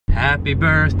Happy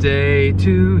birthday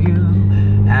to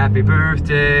you. Happy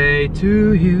birthday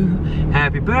to you.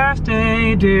 Happy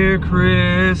birthday, dear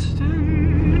Kristin.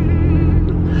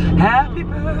 Happy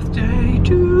birthday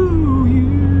to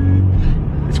you.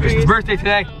 It's Kristen's birthday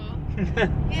today.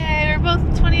 Yay, we're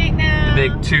both 28 now. The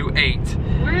big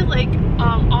 2-8. We're like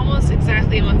almost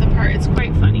exactly a month apart. It's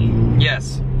quite funny.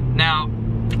 Yes. Now,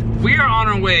 we are on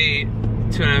our way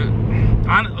to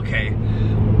okay.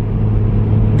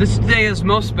 This day is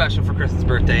most special for Kristen's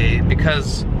birthday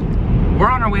because we're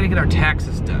on our way to get our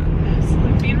taxes done.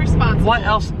 Absolutely. Being responsible. What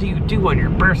else do you do on your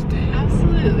birthday?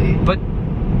 Absolutely. But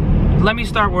let me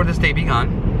start where this day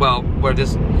began. Well,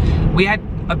 we had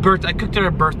a birthday. I cooked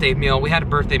our birthday meal. We had a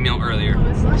birthday meal earlier.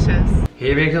 Oh, it's delicious.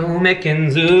 Here we go,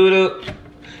 making zoodle.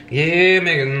 Yeah,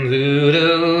 making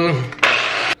zoodle.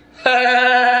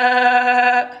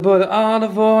 But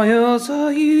olive oil's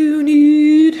all you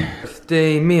need.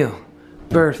 Birthday meal.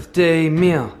 Birthday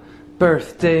meal.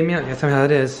 Birthday meal. You gotta tell me how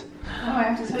it is. Oh, I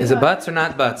have to say Is it butts or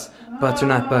not butts? Butts or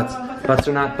not butts? Butts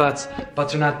or not butts?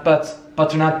 Butts or not butts?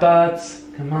 Butts or not butts?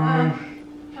 Come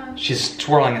on. She's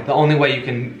twirling it. The only way you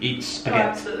can eat spaghetti. Oh,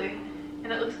 absolutely.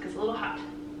 And it looks like it's a little hot.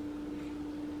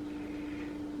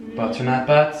 Butts or not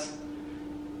butts?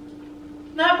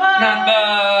 Not butts! Not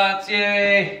butts!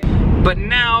 Yay! But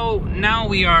now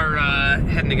we are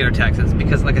heading to get our taxes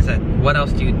because, like I said, what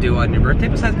else do you do on your birthday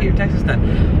besides get your taxes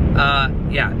done?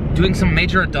 Yeah, doing some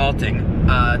major adulting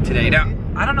today. Now,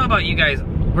 I don't know about you guys.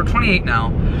 We're 28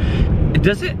 now.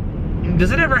 Does it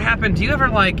ever happen? Do you ever,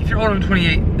 like, if you're older than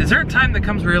 28, is there a time that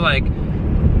comes where you're like,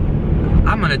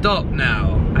 I'm an adult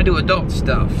now. I do adult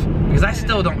stuff. Because I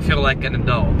still don't feel like an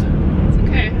adult. It's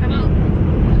okay. I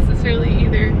don't necessarily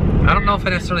either. I don't know if I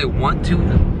necessarily want to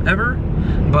ever,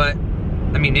 but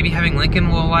I mean, maybe having Lincoln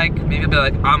will maybe be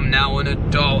like, I'm now an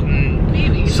adult and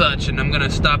maybe such, and I'm gonna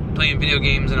stop playing video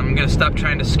games and I'm gonna stop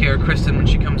trying to scare Kristin when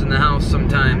she comes in the house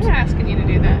sometimes. I'm not asking you to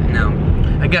do that. No,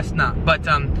 I guess not. But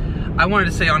I wanted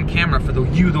to say on camera for the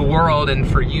world, and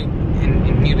for you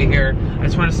and you to hear, I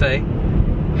just want to say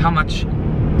how much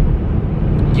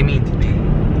you mean to me.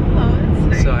 Oh, that's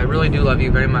nice. So I really do love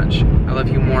you very much. I love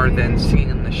you more than singing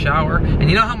in the shower, and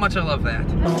you know how much I love that.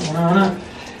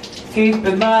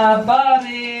 Keeping my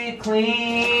body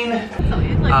clean.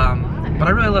 But I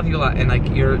really love you a lot, and like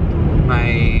you're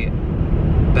my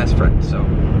best friend. So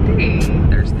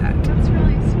there's that. That's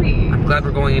really sweet. I'm glad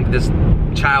we're going into this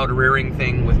child rearing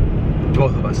thing with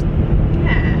both of us.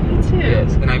 Yeah, me too.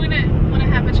 Yes, and I wouldn't want to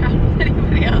have a child with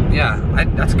anybody else. Yeah,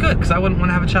 that's good because I wouldn't want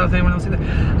to have a child with anyone else either.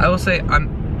 I will say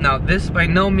now this by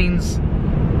no means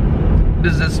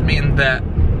does this mean that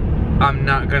I'm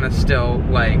not gonna still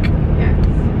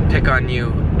pick on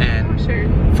you and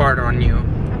fart on you.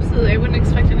 Absolutely, I wouldn't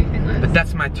expect anything less. But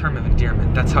that's my term of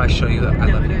endearment. That's how I show you that I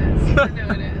love you. I know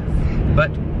it is.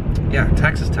 But yeah,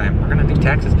 taxes time. We're gonna do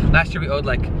taxes. Last year we owed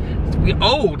like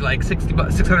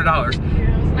 $600.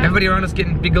 Yeah, everybody around us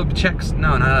getting big old checks.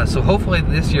 No, not us. So hopefully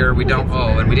this year we don't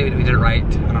owe, and we did it right.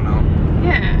 I don't know.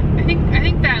 Yeah, I think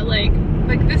that like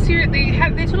this year they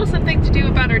told us something to do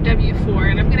about our W-4,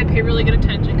 and I'm gonna pay really good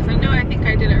attention because I think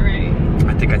I did it right.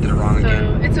 I think I did it wrong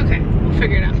again. So it's okay. We'll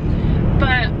figure it out.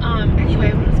 But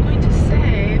anyway, what I was going to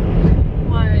say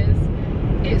was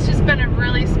it's just been a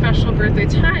really special birthday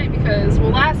time because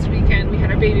last weekend we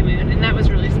had our baby moon, and that was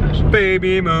really special.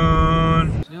 Baby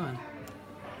moon. What's doing?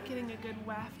 Getting a good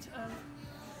waft of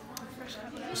fresh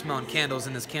color. We're smelling candles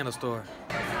in this candle store.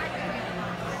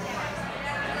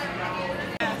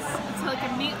 Yes, it's like a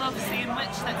meatloaf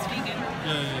sandwich that's vegan.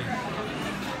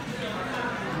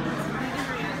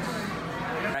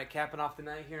 Alright, capping off the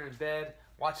night here in bed,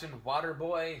 watching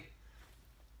Waterboy,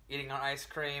 eating our ice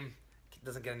cream.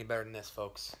 Doesn't get any better than this,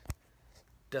 folks.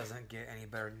 Doesn't get any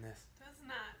better than this. Does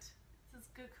not. This is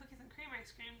good cookies and cream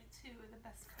ice cream too, the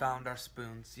best kind. Found our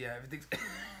spoons. Yeah, everything's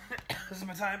this is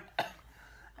my time. Oh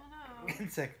no. I'm getting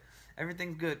sick.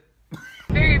 Everything's good.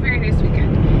 Very, very nice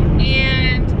weekend.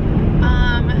 And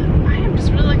I am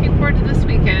just really looking forward to this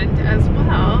weekend as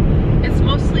well. It's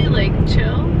mostly like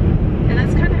chill, and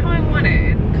that's kind of how I want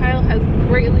it. And Kyle has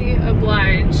greatly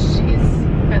obliged. He's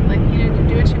been like, you know,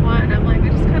 do what you want, and I'm like, I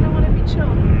just kind of want to be chill.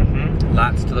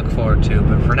 Lots to look forward to,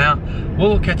 but for now,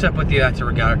 we'll catch up with you after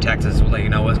we got our taxes. We'll let you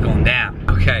know what's going down.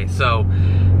 Okay, so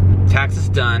taxes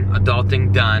done,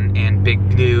 adulting done, and big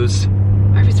news.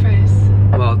 Harvest price.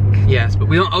 Well, yes, but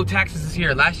we don't owe taxes this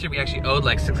year. Last year we actually owed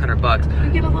like $600.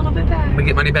 We get a little bit back. We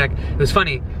get money back. It was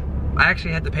funny. I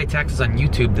actually had to pay taxes on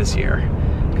YouTube this year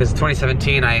because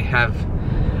 2017 I have,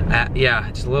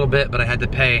 yeah, just a little bit, but I had to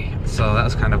pay. So that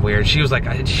was kind of weird. She was like,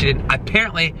 she didn't.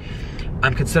 Apparently,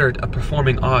 I'm considered a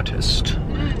performing artist.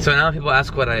 So now people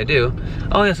ask what I do.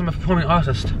 Oh yes, I'm a performing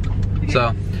artist.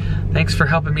 So thanks for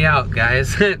helping me out,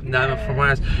 guys. Now I'm a performing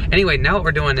artist. Anyway, now what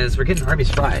we're doing is we're getting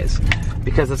Arby's fries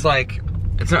because it's like,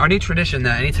 it's our new tradition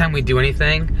that anytime we do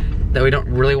anything that we don't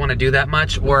really want to do that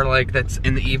much, or like that's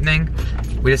in the evening,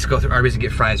 we just go through Arby's and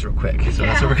get fries real quick. So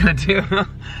that's what we're gonna do.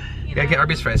 Gotta get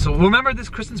Arby's fries. So remember this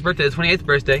Kristen's birthday, the 28th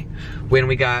birthday, when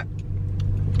we got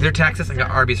their Texas and got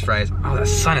Arby's fries. Oh, the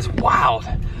sun is wild.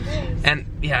 And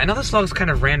yeah, I know this vlog is kind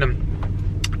of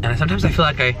random, and sometimes I feel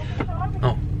like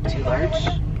Too large?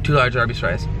 2 large Arby's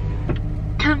fries.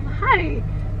 Hi.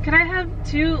 Can I have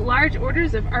 2 large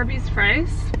orders of Arby's fries?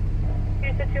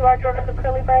 Here's the 2 large orders of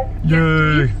curly fries. Yay.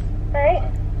 Yes, please. Alright.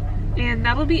 And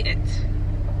that'll be it.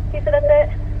 You said that's it?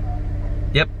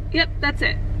 Yep. Yep, that's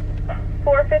it.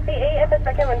 $4.58 at the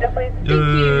second window, please. Thank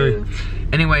you.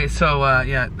 Anyway, so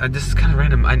yeah, this is kind of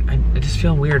random. I just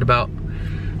feel weird about,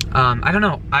 I don't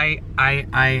know.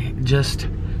 I just,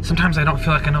 sometimes I don't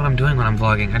feel like I know what I'm doing when I'm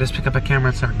vlogging. I just pick up a camera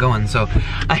and start going. So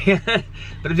but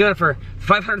I'm doing it for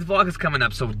 500th vlog is coming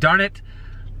up. So darn it,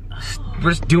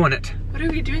 we're just doing it. What are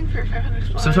we doing for 500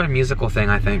 vlog? Some sort of musical thing,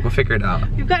 I think. We'll figure it out.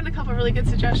 We've gotten a couple really good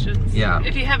suggestions. Yeah.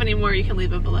 If you have any more, you can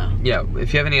leave it below. Yeah,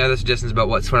 if you have any other suggestions about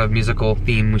what sort of musical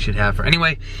theme we should have for.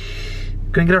 Anyway,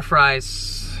 gonna get our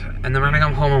fries, and then we're gonna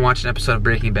go home and watch an episode of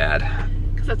Breaking Bad.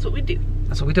 Because that's what we do.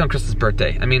 That's what we do on Kristen's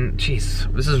birthday. I mean,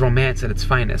 jeez, this is romance at its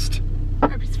finest.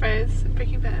 Arby's fries and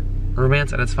Breaking Bad.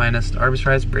 Romance at its finest. Arby's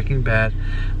fries, Breaking Bad.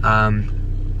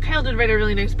 Kyle did write a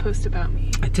really nice post about me.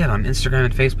 I did on Instagram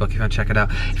and Facebook if you want to check it out.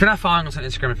 If you're not following us on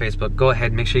Instagram and Facebook, go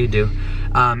ahead, make sure you do.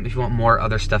 If you want more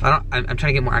other stuff. I'm trying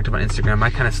to get more active on Instagram. I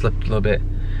kind of slipped a little bit.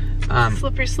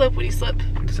 Slippery slope when you slip.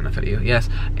 Just enough of you, yes.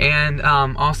 And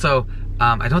also,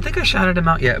 I don't think I shouted them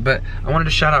out yet, but I wanted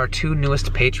to shout out our 2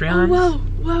 newest Patreons. Oh,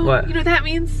 whoa. What? You know what that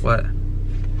means? What?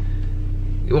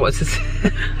 What's this?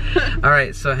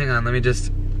 Alright, so hang on, let me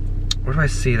just, where do I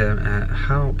see them at?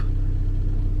 Help.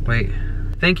 Wait.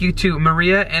 Thank you to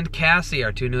Maria and Cassie,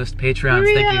 our 2 newest Patreons.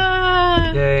 Maria!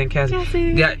 Thank you. Yay, and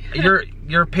Cassie. Yeah,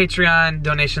 your Patreon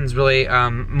donations really,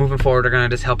 moving forward, are gonna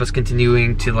just help us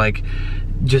continuing to like,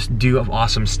 just do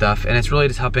awesome stuff. And it's really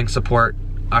just helping support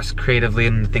us creatively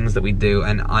in the things that we do,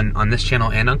 and on this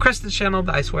channel and on Kristen's channel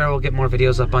that I swear we'll get more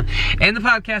videos up on, and the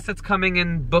podcast that's coming,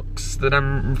 and books that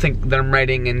I'm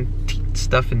writing, and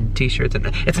stuff, and t-shirts, and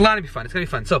it's a lot to be fun. It's gonna be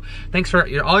fun. So thanks for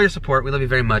all your support. We love you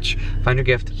very much. Find your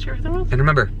gift. Share with the world. And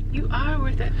remember, you are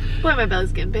worth it. Boy, my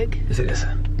belly's getting big. yes it is.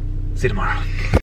 See you tomorrow.